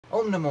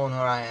Om Namo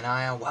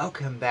Narayana,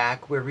 welcome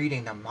back. We're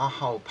reading the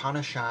Maha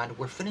Upanishad.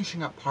 We're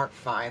finishing up part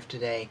 5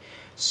 today,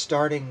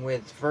 starting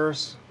with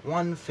verse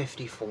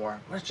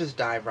 154. Let's just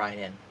dive right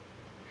in.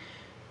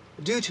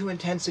 Due to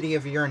intensity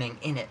of yearning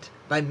in it,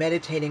 by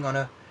meditating on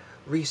a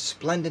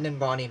resplendent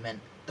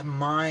embodiment, the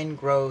mind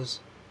grows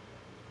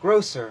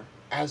grosser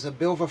as a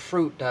bilva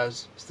fruit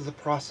does through the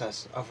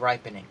process of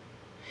ripening.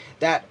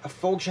 That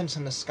effulgence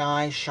in the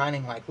sky,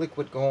 shining like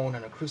liquid gold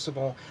in a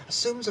crucible,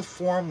 assumes a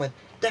form with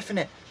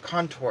definite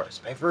contours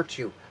by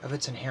virtue of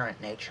its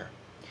inherent nature.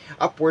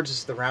 Upwards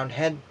is the round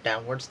head,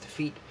 downwards the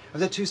feet,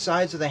 of the two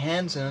sides of the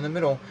hands, and in the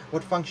middle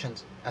what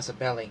functions as a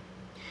belly.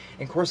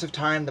 In course of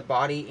time, the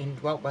body,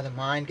 indwelt by the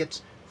mind,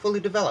 gets fully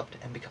developed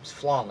and becomes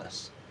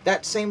flawless.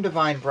 That same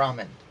divine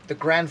Brahman, the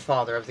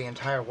grandfather of the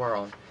entire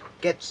world,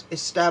 gets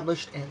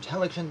established in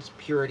intelligence,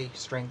 purity,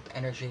 strength,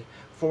 energy,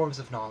 forms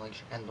of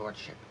knowledge, and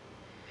lordship.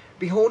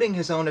 Beholding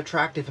his own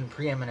attractive and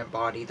preeminent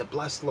body, the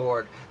blessed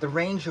Lord, the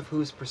range of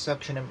whose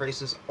perception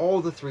embraces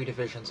all the three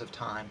divisions of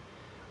time,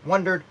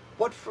 wondered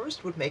what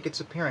first would make its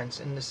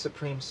appearance in this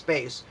supreme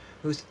space,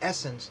 whose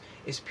essence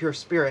is pure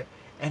spirit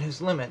and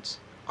whose limits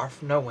are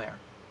nowhere.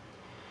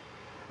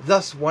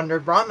 Thus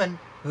wondered Brahman,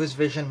 whose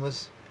vision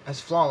was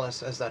as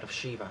flawless as that of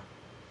Shiva.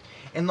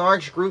 In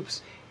large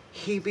groups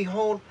he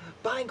beheld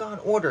bygone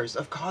orders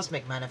of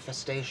cosmic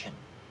manifestation.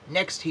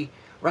 Next he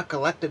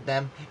recollected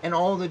them in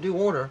all the due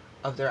order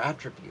of their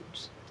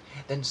attributes.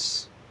 Then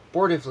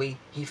sportively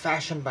he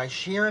fashioned by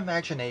sheer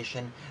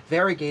imagination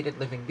variegated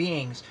living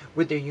beings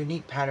with their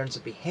unique patterns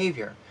of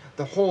behavior,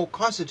 the whole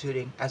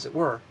constituting, as it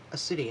were, a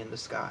city in the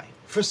sky.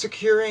 For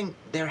securing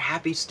their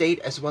happy state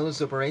as well as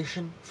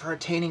liberation, for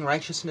attaining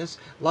righteousness,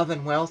 love,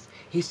 and wealth,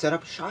 he set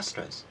up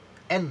shastras,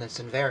 endless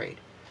and varied.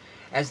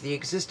 As the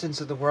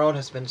existence of the world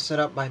has been set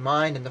up by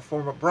mind in the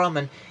form of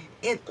Brahman,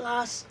 it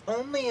lasts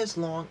only as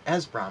long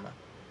as Brahma.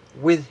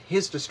 With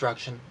his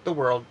destruction, the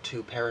world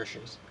too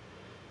perishes.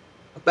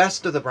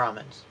 Best of the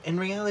Brahmins, in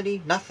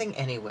reality, nothing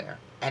anywhere,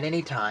 at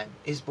any time,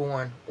 is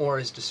born or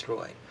is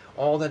destroyed.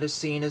 All that is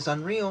seen is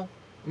unreal,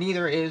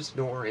 neither is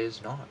nor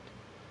is not.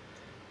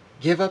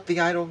 Give up the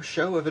idle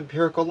show of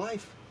empirical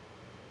life,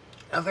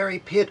 a very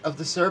pit of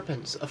the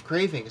serpents of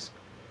cravings.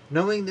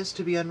 Knowing this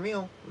to be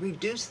unreal,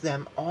 reduce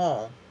them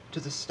all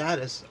to the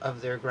status of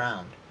their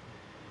ground.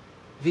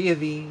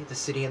 Vis-a-vis the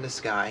city in the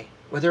sky,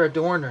 whether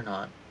adorned or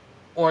not,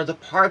 or the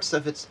parts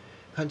of its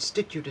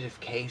constitutive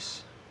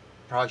case,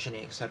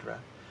 progeny, etc.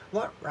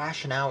 What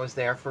rationale is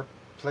there for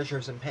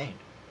pleasures and pain?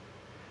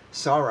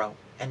 Sorrow,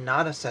 and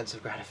not a sense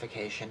of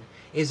gratification,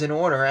 is in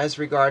order as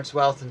regards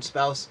wealth and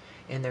spouse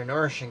in their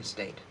nourishing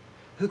state.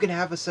 Who can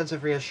have a sense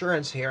of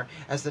reassurance here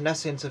as the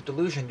nescience of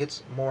delusion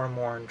gets more and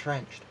more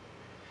entrenched?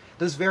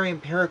 Those very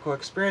empirical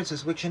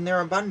experiences which in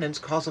their abundance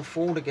cause a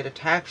fool to get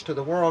attached to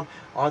the world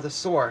are the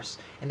source,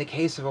 in the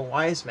case of a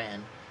wise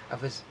man,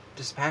 of his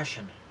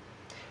dispassion.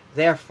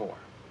 Therefore,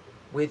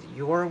 with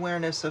your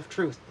awareness of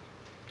truth,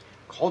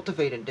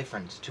 cultivate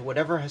indifference to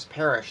whatever has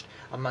perished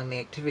among the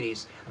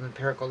activities of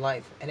empirical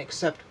life, and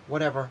accept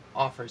whatever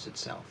offers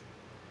itself.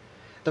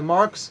 The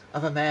marks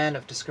of a man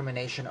of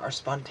discrimination are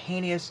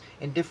spontaneous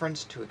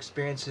indifference to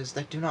experiences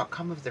that do not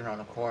come of their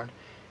own accord,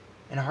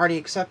 and a hearty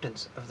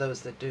acceptance of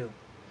those that do.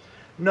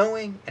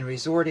 Knowing and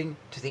resorting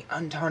to the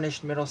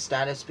untarnished middle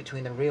status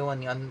between the real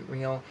and the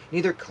unreal,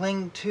 neither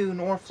cling to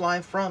nor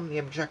fly from the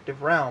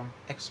objective realm,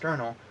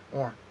 external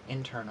or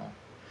internal.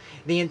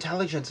 The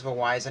intelligence of a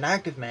wise and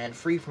active man,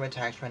 free from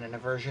attachment and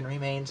aversion,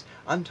 remains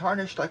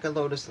untarnished like a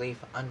lotus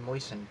leaf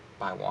unmoistened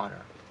by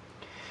water.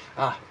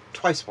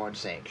 Twice-born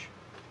sage.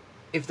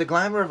 If the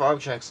glamour of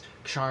objects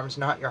charms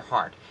not your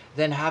heart,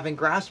 then having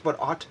grasped what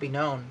ought to be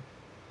known,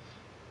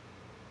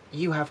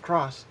 you have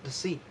crossed the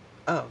sea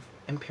of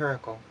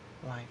empirical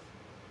life.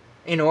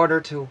 In order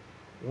to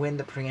win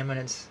the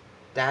preeminence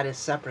that is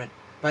separate,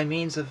 by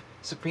means of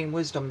supreme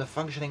wisdom, the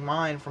functioning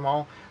mind from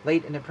all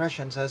latent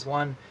impressions, as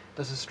one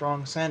does a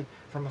strong scent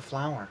from a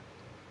flower.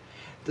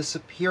 The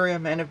superior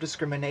men of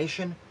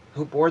discrimination,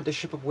 who board the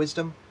ship of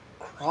wisdom,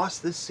 cross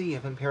the sea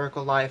of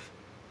empirical life,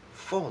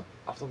 full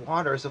of the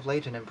waters of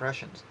latent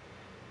impressions.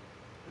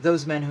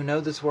 Those men who know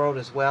this world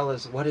as well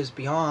as what is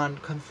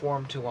beyond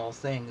conform to all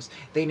things.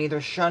 They neither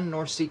shun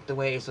nor seek the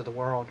ways of the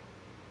world.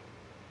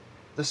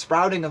 The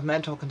sprouting of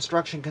mental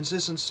construction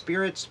consists in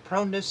spirit's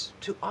proneness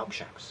to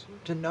objects,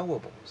 to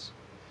knowables.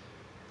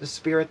 The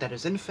spirit that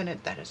is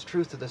infinite, that is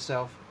truth of the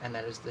self, and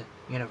that is the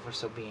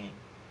universal being.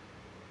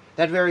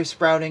 That very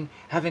sprouting,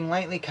 having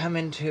lightly come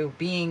into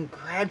being,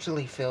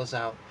 gradually fills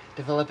out,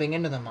 developing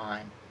into the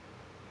mind.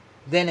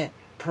 Then it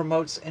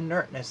promotes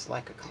inertness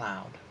like a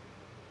cloud.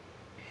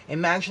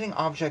 Imagining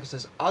objects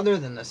as other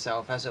than the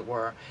self, as it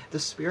were, the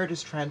spirit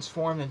is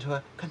transformed into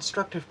a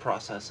constructive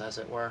process, as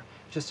it were,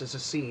 just as a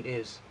seed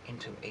is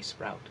into a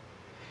sprout.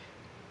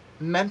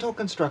 Mental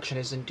construction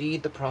is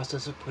indeed the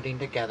process of putting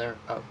together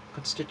of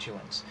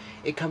constituents.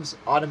 It comes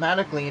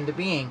automatically into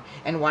being,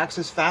 and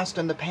waxes fast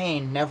in the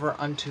pain, never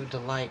unto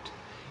delight.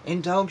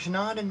 Indulge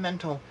not in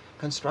mental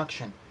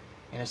construction.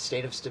 In a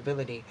state of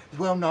stability,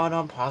 dwell not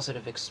on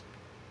positive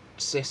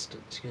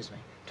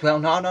dwell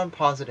not on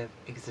positive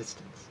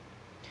existence.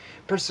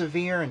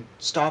 Persevere in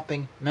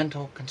stopping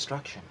mental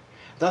construction.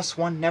 Thus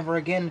one never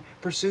again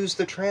pursues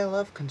the trail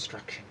of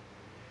construction.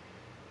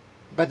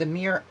 By the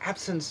mere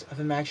absence of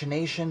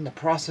imagination, the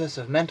process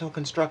of mental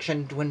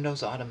construction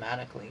dwindles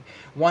automatically.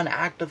 One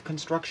act of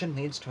construction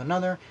leads to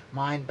another.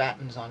 Mind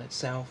battens on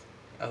itself.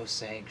 O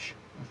sage.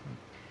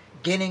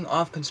 Beginning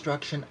of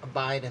construction,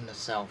 abide in the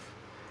self.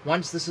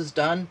 Once this is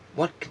done,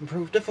 what can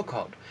prove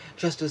difficult?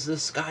 Just as the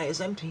sky is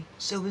empty,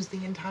 so is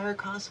the entire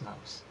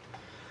cosmos.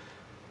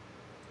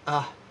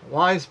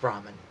 Wise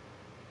Brahmin.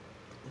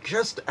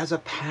 Just as a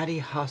paddy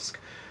husk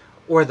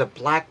or the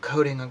black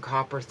coating on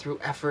copper through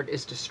effort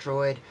is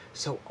destroyed,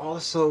 so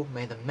also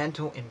may the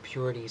mental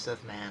impurities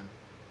of man.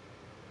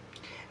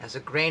 As a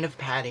grain of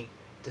paddy,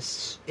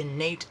 this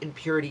innate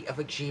impurity of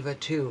a jiva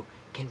too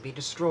can be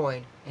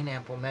destroyed in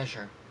ample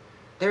measure.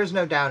 There is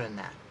no doubt in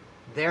that.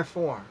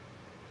 Therefore,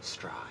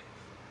 strive.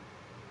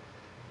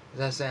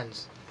 Thus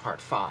ends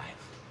part 5.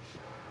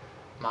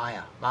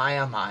 Maya,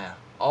 Maya, Maya.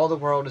 All the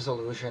world is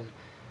illusion.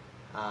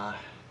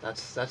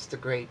 That's the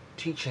great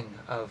teaching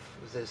of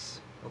this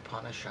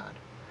Upanishad.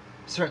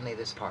 Certainly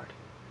this part.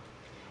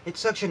 It's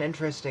such an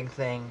interesting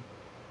thing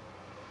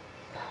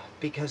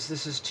because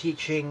this is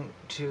teaching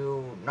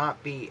to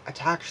not be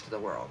attached to the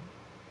world.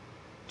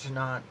 To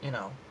not,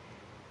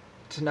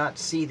 to not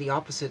see the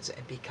opposites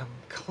and become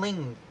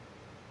clung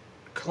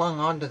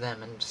onto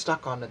them and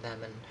stuck onto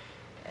them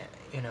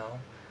and,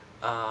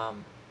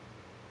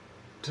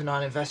 to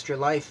not invest your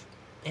life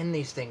in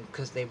these things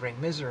because they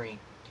bring misery.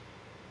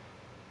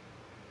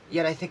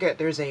 Yet I think that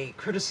there's a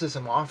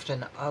criticism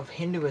often of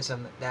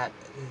Hinduism that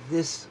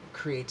this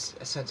creates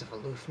a sense of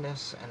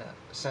aloofness and a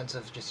sense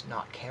of just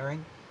not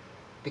caring.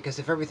 Because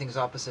if everything's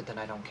opposite, then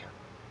I don't care.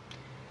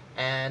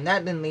 And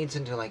that then leads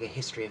into like a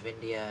history of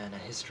India and a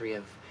history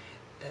of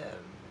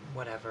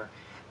whatever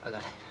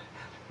that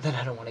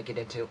I don't want to get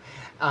into.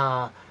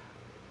 And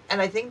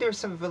I think there's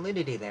some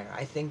validity there.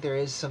 I think there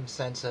is some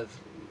sense of,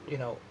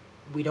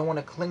 we don't want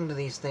to cling to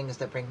these things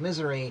that bring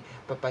misery,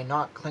 but by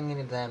not clinging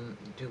to them,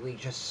 do we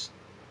just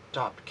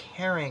stop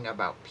caring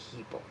about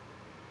people?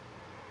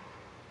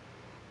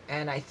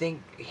 And I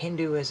think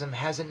Hinduism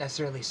hasn't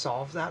necessarily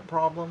solved that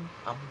problem.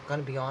 I'm going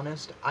to be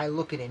honest. I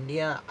look at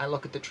India, I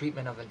look at the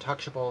treatment of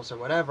untouchables or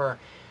whatever.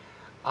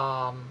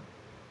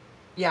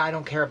 Yeah, I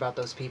don't care about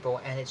those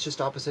people, and it's just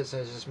opposites,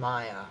 it's just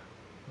Maya.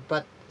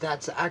 But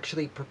that's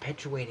actually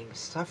perpetuating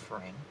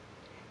suffering,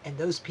 and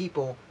those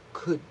people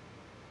could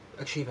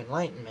achieve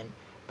enlightenment,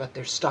 but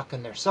they're stuck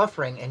in their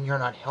suffering, and you're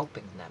not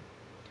helping them.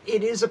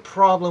 It is a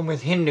problem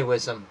with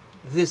Hinduism,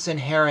 this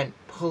inherent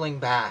pulling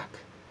back.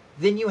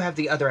 Then you have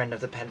the other end of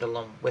the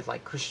pendulum with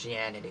like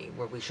Christianity,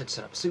 where we should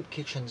set up soup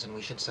kitchens and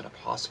we should set up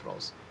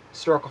hospitals.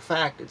 Historical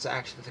fact, it's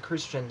actually the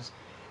Christians.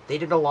 They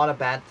did a lot of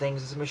bad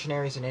things as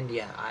missionaries in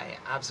India. I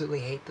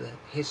absolutely hate the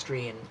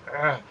history and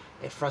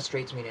it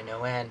frustrates me to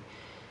no end.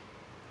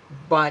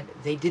 But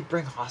they did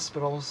bring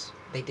hospitals.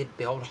 They did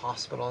build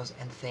hospitals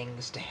and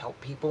things to help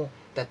people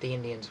that the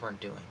Indians weren't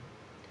doing.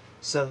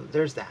 So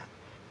there's that.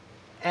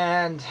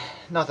 And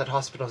not that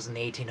hospitals in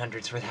the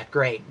 1800s were that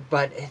great,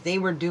 but they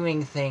were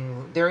doing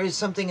things. There is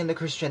something in the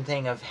Christian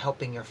thing of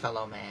helping your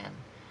fellow man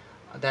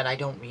that I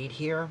don't read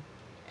here,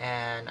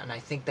 and I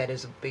think that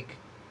is a big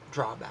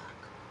drawback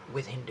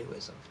with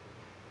Hinduism.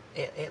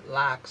 It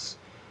lacks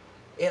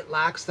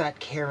that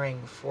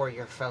caring for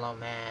your fellow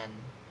man,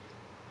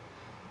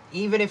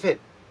 even if it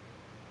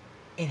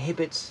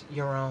inhibits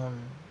your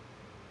own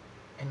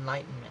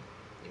enlightenment.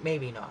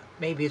 Maybe not.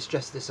 Maybe it's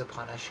just this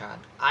Upanishad.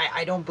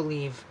 I don't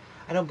believe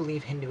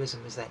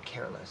Hinduism is that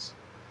careless.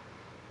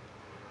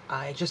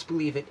 I just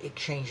believe it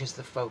changes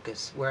the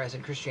focus, whereas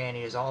in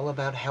Christianity it's all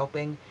about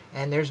helping,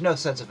 and there's no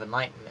sense of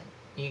enlightenment.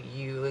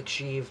 You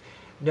achieve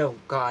no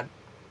God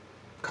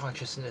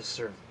consciousness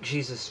or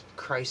Jesus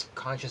Christ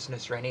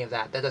consciousness or any of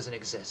that. That doesn't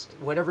exist.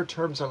 Whatever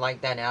terms are like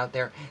that out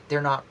there,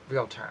 they're not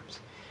real terms.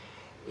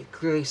 It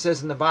clearly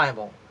says in the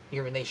Bible,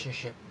 your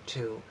relationship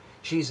to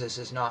Jesus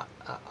is not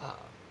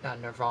a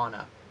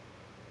nirvana,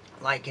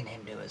 like in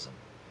Hinduism.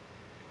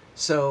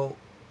 So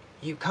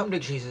you come to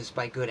Jesus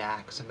by good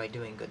acts and by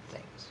doing good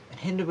things. And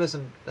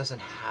Hinduism doesn't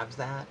have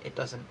that. It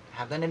doesn't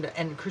have that.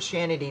 And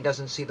Christianity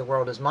doesn't see the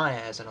world as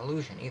Maya, as an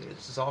illusion either.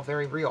 This is all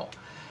very real.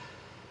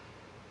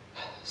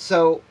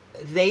 So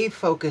they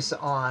focus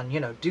on,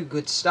 do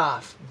good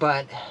stuff,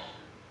 but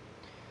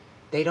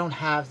they don't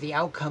have the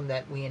outcome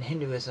that we in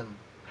Hinduism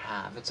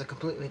have. It's a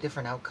completely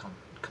different outcome,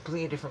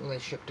 completely different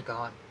relationship to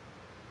God.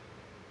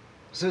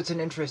 So it's an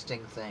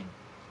interesting thing.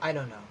 I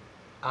don't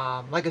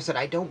know. Like I said,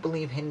 I don't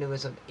believe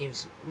Hinduism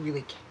is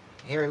really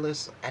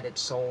careless at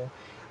its soul.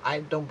 I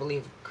don't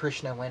believe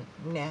Krishna went,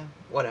 nah,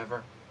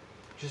 whatever.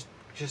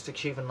 Just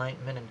achieve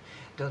enlightenment and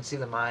don't see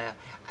the Maya.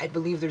 I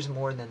believe there's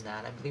more than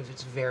that. I believe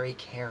it's very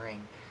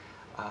caring.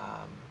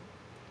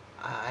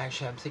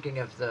 Actually, I'm thinking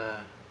of the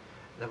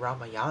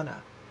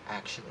Ramayana,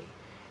 actually,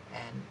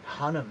 and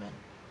Hanuman,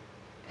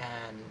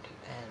 and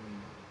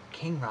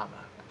King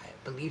Rama. I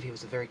believe he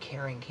was a very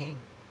caring king.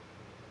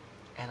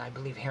 And I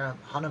believe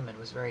Hanuman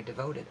was very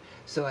devoted.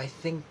 So I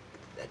think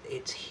that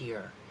it's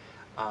here.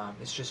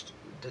 It's just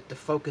the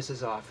focus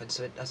is off, and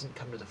so it doesn't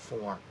come to the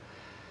fore.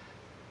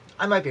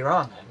 I might be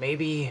wrong.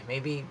 Maybe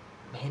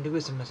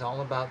Hinduism is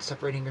all about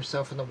separating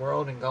yourself from the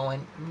world and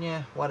going,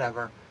 yeah,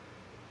 whatever.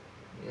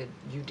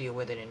 You deal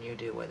with it and you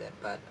deal with it.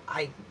 But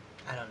I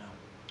don't know.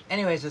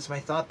 Anyways, it's my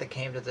thought that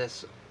came to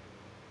this.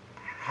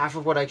 Half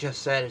of what I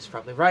just said is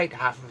probably right,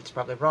 half of it's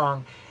probably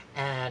wrong,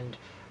 and,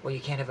 well,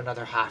 you can't have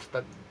another half,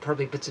 but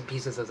probably bits and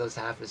pieces of those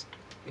half is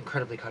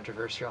incredibly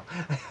controversial.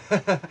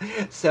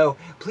 So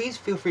please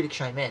feel free to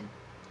chime in.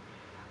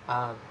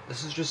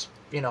 This is just,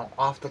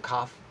 off the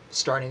cuff,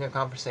 starting a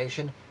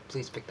conversation.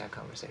 Please pick that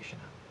conversation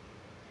up.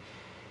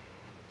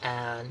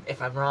 And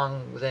if I'm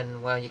wrong,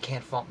 then, well, you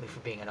can't fault me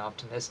for being an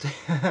optimist.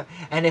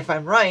 And if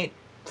I'm right,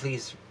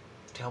 please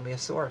tell me a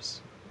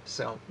source.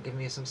 So give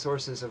me some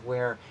sources of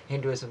where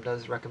Hinduism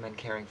does recommend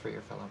caring for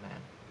your fellow man.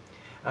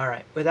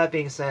 Alright, with that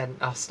being said,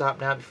 I'll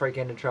stop now before I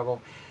get into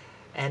trouble.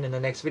 And in the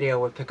next video,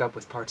 we'll pick up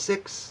with part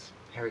 6.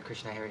 Hare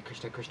Krishna,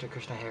 Krishna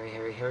Krishna, Hare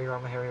Hare, Hare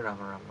Rama, Rama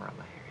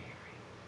Rama, Hare.